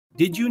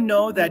Did you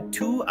know that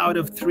 2 out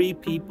of 3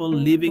 people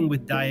living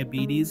with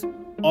diabetes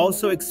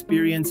also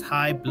experience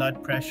high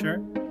blood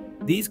pressure?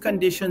 These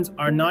conditions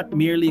are not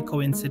merely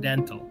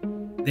coincidental.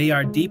 They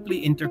are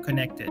deeply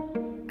interconnected,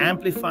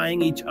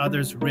 amplifying each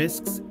other's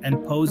risks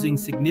and posing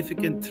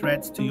significant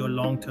threats to your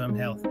long-term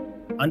health.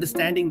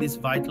 Understanding this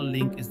vital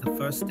link is the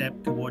first step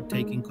toward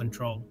taking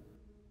control.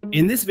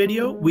 In this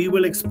video, we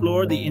will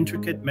explore the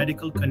intricate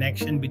medical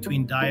connection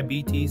between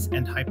diabetes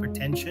and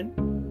hypertension.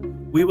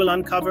 We will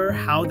uncover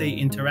how they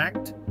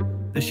interact,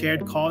 the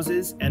shared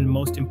causes, and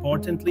most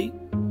importantly,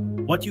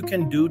 what you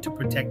can do to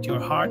protect your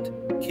heart,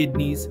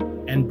 kidneys,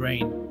 and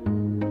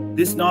brain.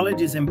 This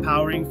knowledge is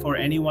empowering for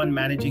anyone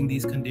managing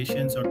these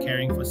conditions or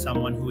caring for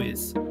someone who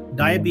is.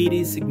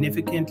 Diabetes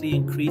significantly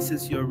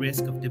increases your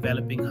risk of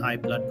developing high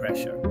blood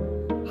pressure.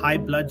 High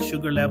blood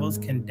sugar levels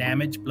can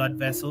damage blood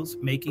vessels,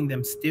 making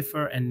them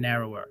stiffer and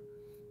narrower.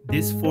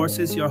 This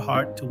forces your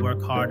heart to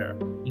work harder,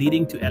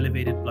 leading to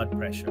elevated blood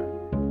pressure.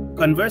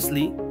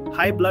 Conversely,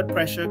 high blood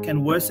pressure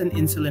can worsen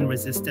insulin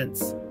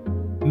resistance,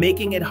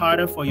 making it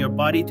harder for your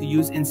body to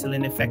use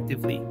insulin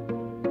effectively.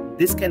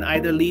 This can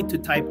either lead to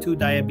type 2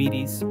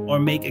 diabetes or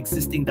make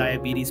existing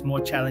diabetes more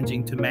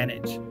challenging to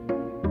manage.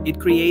 It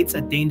creates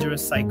a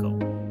dangerous cycle.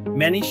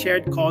 Many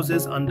shared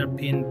causes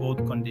underpin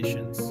both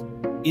conditions.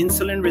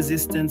 Insulin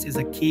resistance is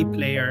a key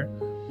player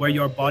where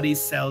your body's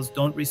cells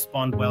don't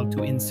respond well to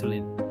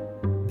insulin.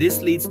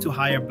 This leads to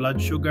higher blood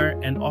sugar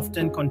and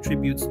often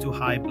contributes to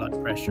high blood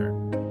pressure.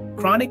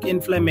 Chronic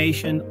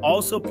inflammation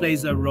also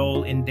plays a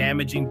role in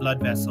damaging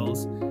blood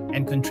vessels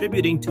and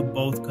contributing to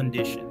both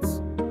conditions.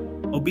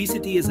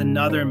 Obesity is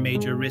another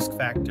major risk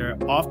factor,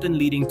 often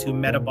leading to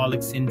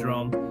metabolic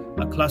syndrome,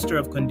 a cluster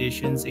of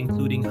conditions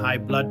including high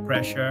blood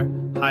pressure,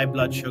 high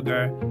blood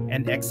sugar,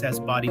 and excess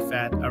body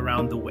fat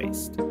around the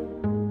waist.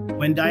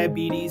 When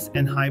diabetes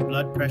and high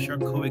blood pressure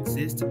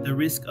coexist, the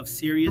risk of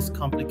serious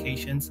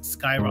complications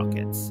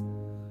skyrockets.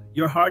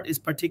 Your heart is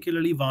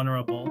particularly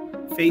vulnerable,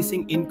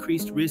 facing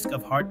increased risk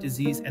of heart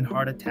disease and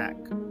heart attack.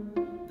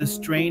 The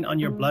strain on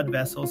your blood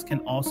vessels can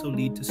also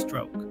lead to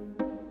stroke.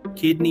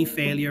 Kidney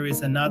failure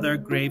is another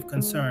grave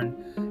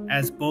concern,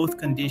 as both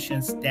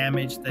conditions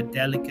damage the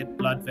delicate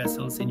blood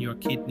vessels in your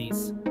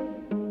kidneys.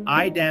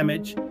 Eye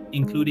damage,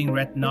 including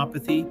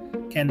retinopathy,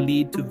 can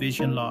lead to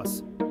vision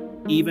loss.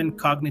 Even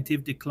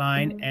cognitive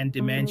decline and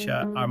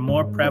dementia are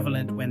more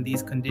prevalent when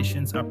these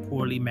conditions are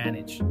poorly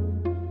managed.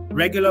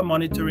 Regular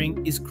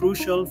monitoring is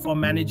crucial for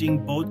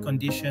managing both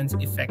conditions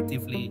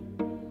effectively.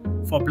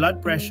 For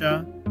blood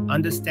pressure,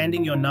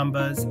 understanding your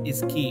numbers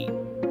is key.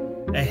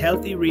 A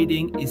healthy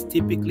reading is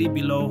typically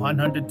below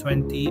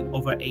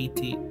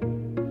 120/80.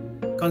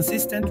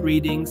 Consistent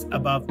readings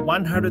above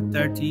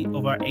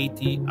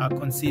 130/80 are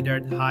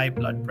considered high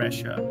blood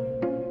pressure.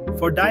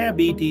 For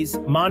diabetes,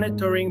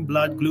 monitoring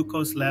blood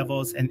glucose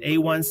levels and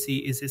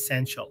A1C is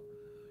essential.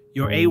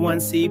 Your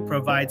A1C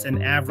provides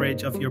an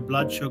average of your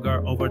blood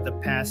sugar over the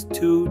past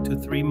 2 to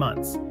 3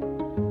 months.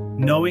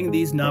 Knowing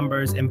these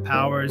numbers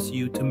empowers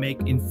you to make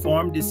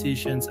informed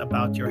decisions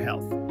about your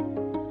health.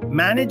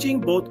 Managing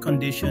both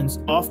conditions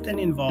often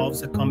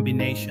involves a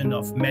combination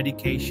of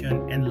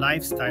medication and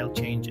lifestyle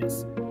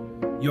changes.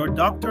 Your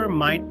doctor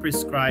might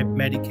prescribe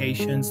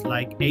medications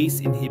like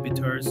ACE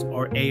inhibitors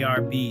or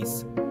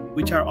ARBs,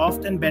 which are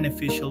often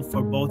beneficial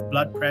for both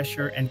blood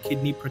pressure and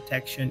kidney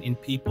protection in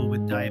people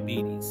with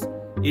diabetes.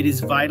 It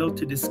is vital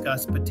to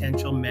discuss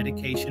potential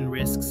medication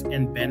risks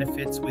and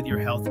benefits with your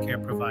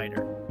healthcare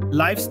provider.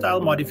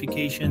 Lifestyle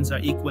modifications are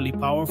equally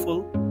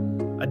powerful.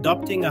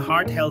 Adopting a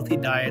heart-healthy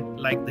diet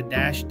like the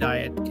DASH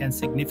diet can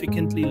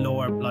significantly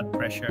lower blood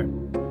pressure.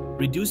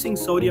 Reducing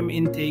sodium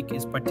intake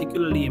is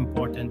particularly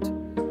important.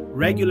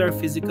 Regular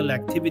physical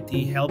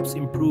activity helps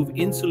improve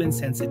insulin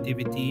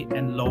sensitivity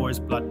and lowers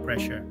blood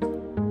pressure.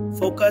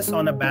 Focus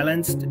on a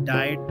balanced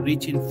diet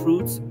rich in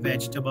fruits,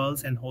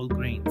 vegetables, and whole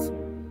grains.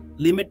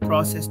 Limit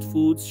processed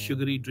foods,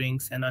 sugary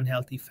drinks, and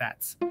unhealthy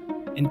fats.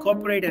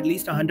 Incorporate at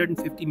least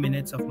 150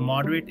 minutes of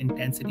moderate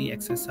intensity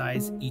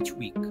exercise each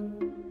week.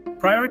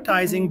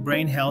 Prioritizing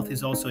brain health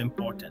is also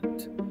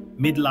important.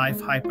 Midlife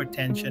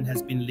hypertension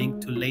has been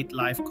linked to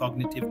late-life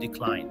cognitive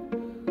decline.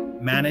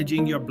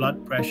 Managing your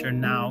blood pressure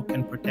now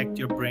can protect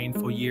your brain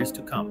for years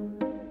to come.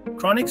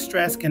 Chronic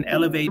stress can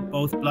elevate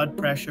both blood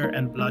pressure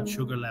and blood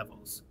sugar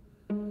levels.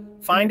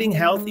 Finding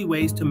healthy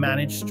ways to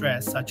manage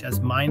stress, such as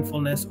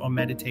mindfulness or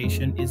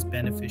meditation, is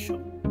beneficial.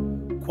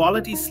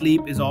 Quality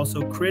sleep is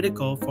also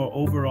critical for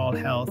overall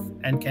health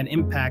and can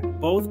impact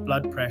both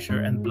blood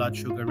pressure and blood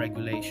sugar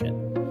regulation.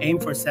 Aim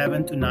for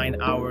 7 to 9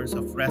 hours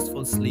of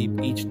restful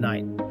sleep each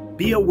night.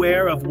 Be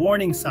aware of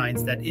warning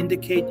signs that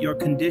indicate your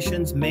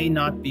conditions may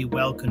not be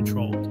well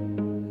controlled.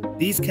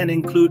 These can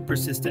include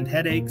persistent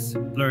headaches,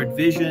 blurred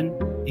vision,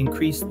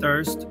 increased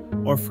thirst,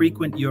 or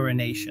frequent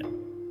urination.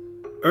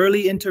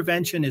 Early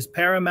intervention is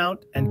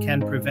paramount and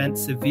can prevent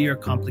severe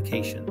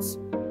complications.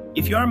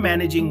 If you're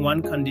managing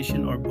one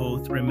condition or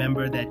both,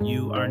 remember that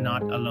you are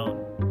not alone.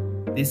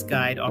 This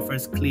guide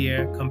offers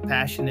clear,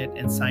 compassionate,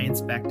 and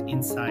science-backed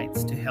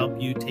insights to help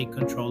you take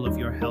control of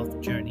your health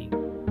journey.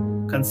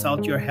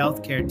 consult your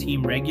healthcare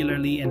team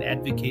regularly and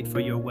advocate for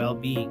your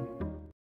well-being.